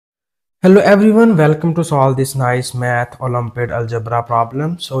Hello everyone, welcome to solve this nice math Olympiad algebra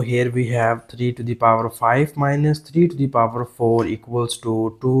problem. So here we have 3 to the power of 5 minus 3 to the power of 4 equals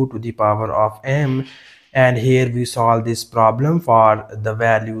to 2 to the power of m, and here we solve this problem for the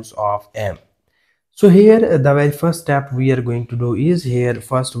values of m. So here the very first step we are going to do is here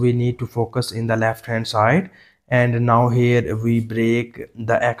first we need to focus in the left hand side, and now here we break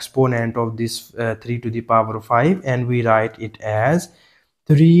the exponent of this 3 to the power of 5 and we write it as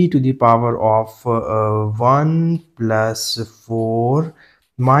 3 to the power of 1 plus 4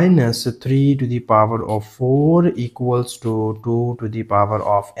 minus 3 to the power of 4 equals to 2 to the power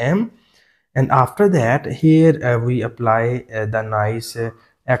of m. And after that here we apply the nice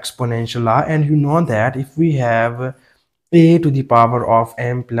exponential law, and you know that if we have a to the power of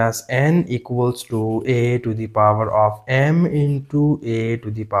m plus n equals to a to the power of m into a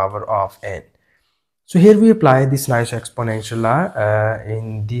to the power of n. So here we apply this nice exponential law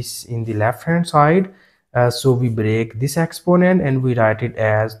in the left hand side. So we break this exponent and we write it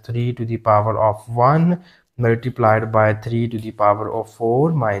as 3 to the power of 1 multiplied by 3 to the power of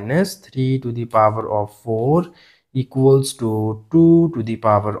 4 minus 3 to the power of 4 equals to 2 to the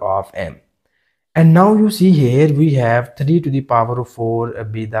power of m. And now you see here we have 3 to the power of 4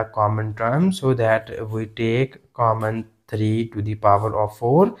 be the common term, so that we take common 3 to the power of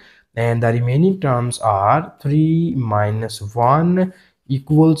 4, and the remaining terms are 3 minus 1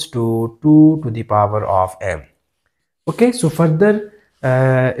 equals to 2 to the power of m. Okay, so further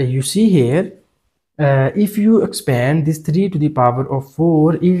you see here if you expand this 3 to the power of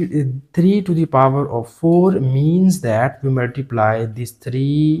 4, 3 to the power of 4 means that we multiply this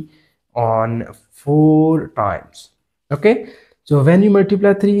 3 on 4 times. Okay, so when you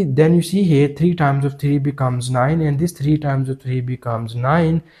multiply 3, then you see here 3 times of 3 becomes 9, and this 3 times of 3 becomes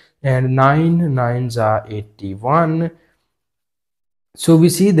 9, and 9 nines are 81. So we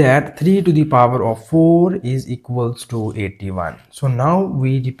see that 3 to the power of 4 is equals to 81. So now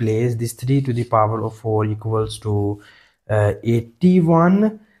we replace this 3 to the power of 4 equals to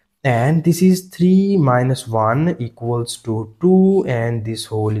 81, and this is 3 minus 1 equals to 2, and this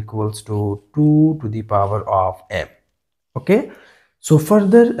whole equals to 2 to the power of m. Okay, so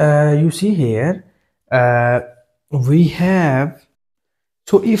further you see here we have,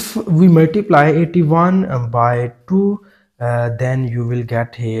 so if we multiply 81 by 2, then you will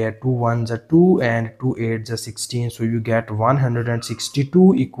get here 2 ones are 2 and 2 eights are 16, so you get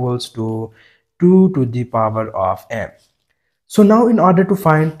 162 equals to 2 to the power of m. So now in order to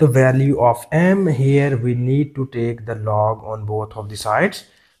find the value of m, here we need to take the log on both of the sides.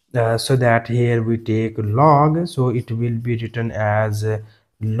 So that here we take log, so it will be written as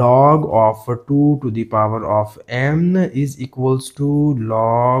log of 2 to the power of m is equals to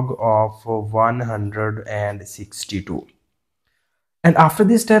log of 162. And after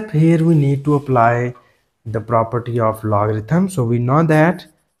this step here we need to apply the property of logarithm. So we know that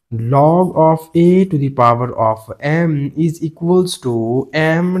log of a to the power of m is equals to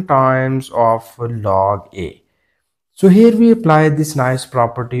m times of log a. So here we apply this nice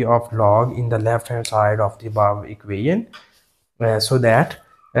property of log in the left hand side of the above equation, so that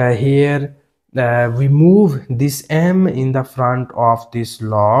here we move this m in the front of this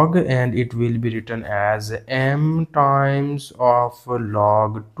log, and it will be written as m times of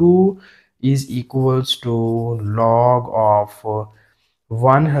log 2 is equals to log of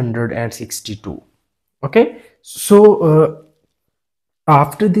 162. Okay, so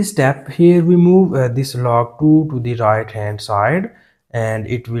after this step here we move this log 2 to the right hand side, and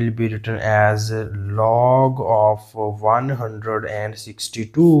it will be written as log of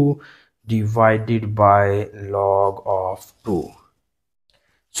 162 divided by log of 2.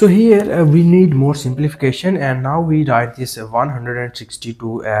 So here we need more simplification, and now we write this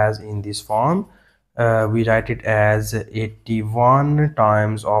 162 as in this form. We write it as 81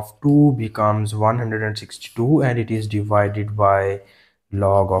 times of 2 becomes 162, and it is divided by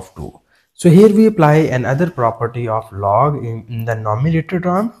log of 2. So here we apply another property of log in the numerator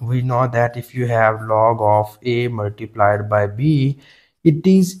term. We know that if you have log of a multiplied by b, it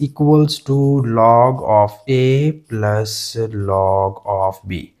is equals to log of a plus log of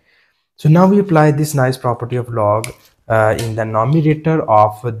b. So now we apply this nice property of log in the numerator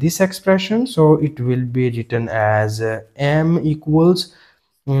of this expression. So it will be written as m equals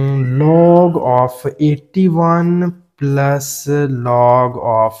log of 81 plus log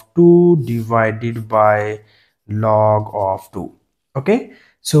of 2 divided by log of 2. Okay,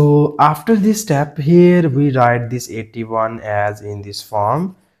 so after this step here we write this 81 as in this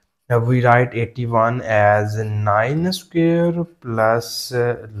form. Now we write 81 as 9 square plus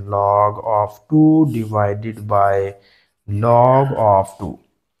log of 2 divided by log of 2.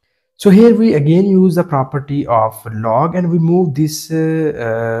 So here we again use the property of log, and we move this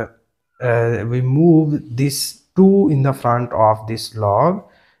 2 in the front of this log,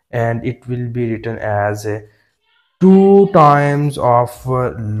 and it will be written as 2 times of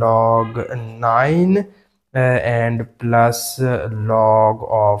log 9 and plus log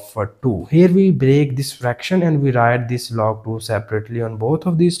of 2. Here we break this fraction and we write this log 2 separately on both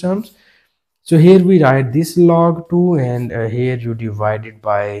of these terms. So here we write this log 2, and here you divide it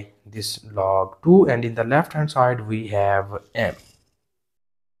by this log 2, and in the left hand side we have m.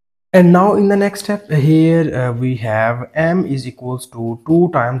 And now in the next step, here we have m is equals to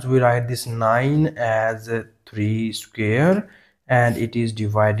 2 times, we write this 9 as 3 square, and it is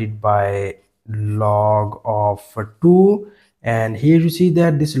divided by log of 2, and here you see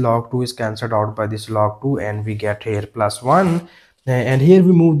that this log 2 is cancelled out by this log 2, and we get here plus 1. And here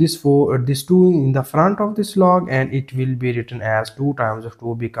we move this 2 in the front of this log, and it will be written as 2 times of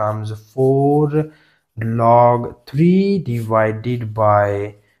 2 becomes 4 log 3 divided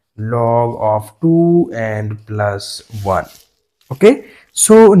by log of 2 and plus 1. Okay,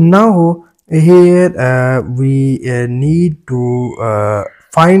 so now here we need to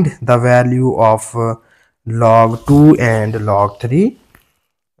find the value of log 2 and log 3.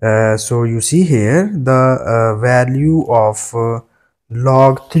 So you see here the value of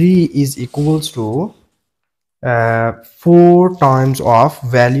log 3 is equals to 4 times of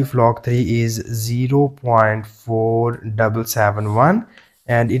value of log 3 is 0.4771,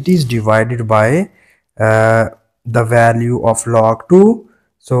 and it is divided by the value of log 2.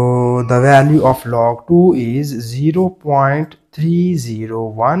 So the value of log 2 is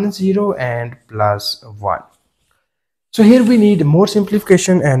 0.3010 and plus 1. So here we need more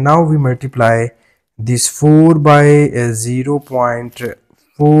simplification, and now we multiply this 4 by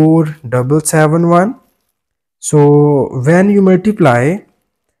 0.4771. So when you multiply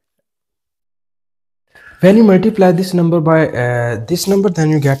this number by this number,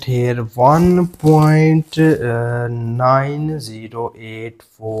 then you get here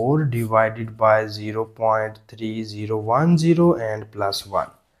 1.9084 divided by 0.3010 and plus 1.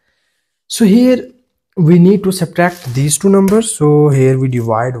 So here we need to subtract these two numbers. So here we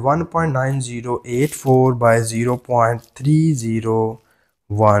divide 1.9084 by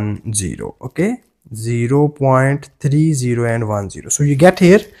 0.3010. Okay, 0.30 and 10. So you get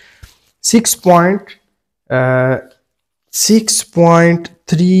here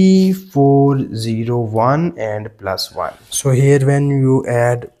 6.3401 and plus 1. So here when you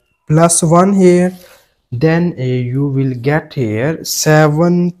add plus 1 here, then you will get here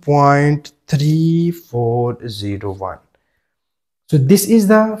 7.3401. So this is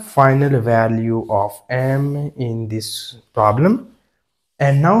the final value of m in this problem.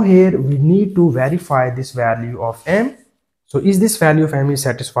 And now here we need to verify this value of m. So is this value of m is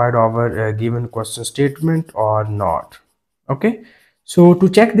satisfied our given question statement or not? Okay, so to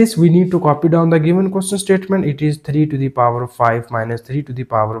check this, we need to copy down the given question statement. It is 3 to the power of 5 minus 3 to the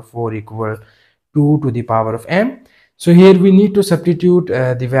power of 4 equal 2 to the power of m. So here we need to substitute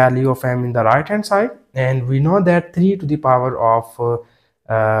the value of m in the right hand side, and we know that 3 to the power of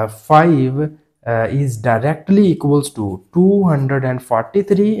 5 is directly equals to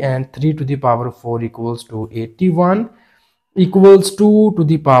 243, and 3 to the power of 4 equals to 81 equals 2 to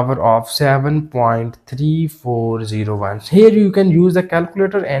the power of 7.3401. Here you can use the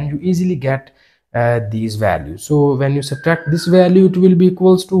calculator and you easily get these values. So when you subtract this value, it will be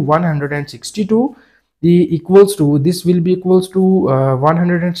equals to 162. The equals to this will be equals to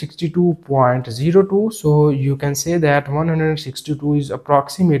 162.02. So you can say that 162 is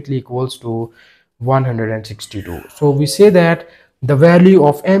approximately equals to 162. So we say that the value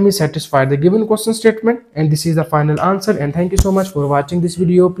of m is satisfied the given question statement, and this is the final answer. And thank you so much for watching this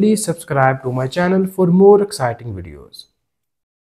video. Please subscribe to my channel for more exciting videos.